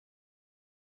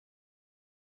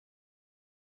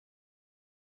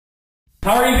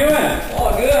How are you doing?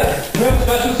 Oh, good. We have a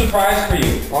special surprise for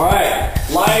you. All right.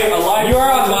 Live. You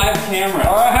are on live camera.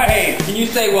 All right. Can you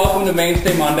say welcome to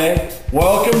Mainstay Monday?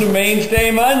 Welcome to Mainstay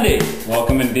Monday.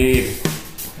 Welcome indeed.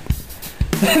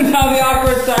 Now the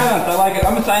awkward silence. I like it.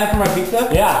 I'm gonna sign up for my pizza.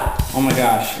 Yeah. Oh my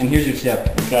gosh. And here's your tip.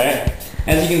 Okay.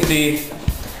 As you can see,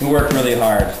 we work really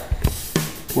hard.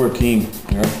 We're a team.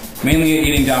 Mainly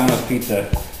eating Domino's pizza.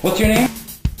 What's your name?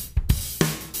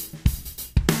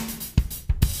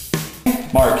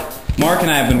 Mark. Mark and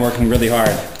I have been working really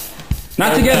hard.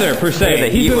 Not together, per se.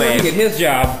 He's been working at his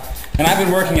job, and I've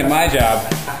been working at my job,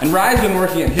 and Rye's been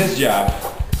working at his job.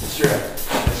 That's true.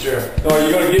 That's true. So are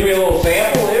you going to give me a little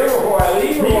sample here before I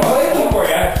leave? Or For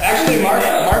you. Actually,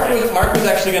 Mark was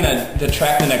actually going to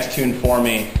track the next tune for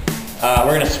me. We're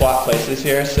going to swap places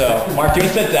here, so Mark, do you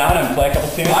want to sit down and play a couple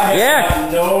tunes? Yeah.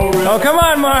 No rhythm. Oh, come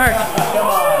on, Mark.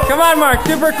 Come on, Mark.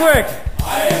 Super quick.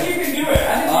 I think you can do it.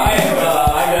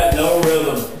 I got no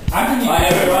rhythm. I haven't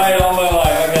tried all my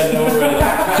life. I got no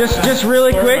rhythm. Just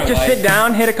really quick. Just sit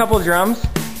down, hit a couple drums.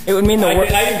 It would mean the work.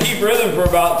 I can keep rhythm for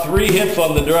about 3 hits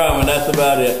on the drum, and that's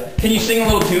about it. Can you sing a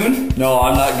little tune? No,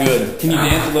 I'm not good. Can you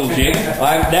dance a little jig?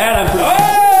 I'm pretty.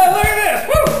 Oh, look at this!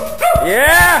 Woo! Woo!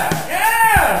 Yeah.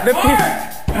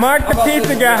 Yeah! Mark the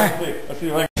pizza guy. Let's see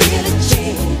if I can.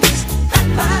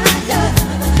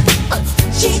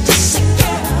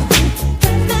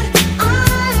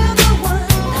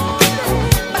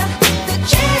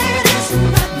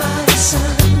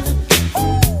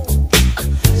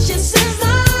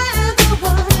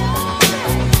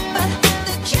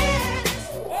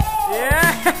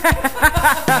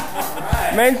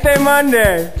 Mainstay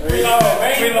Monday.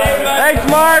 Thanks,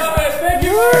 Mark. Thank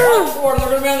you, Mark. They're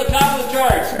going to be on the top of the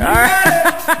charts. All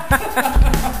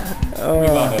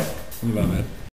right. Let me bump it.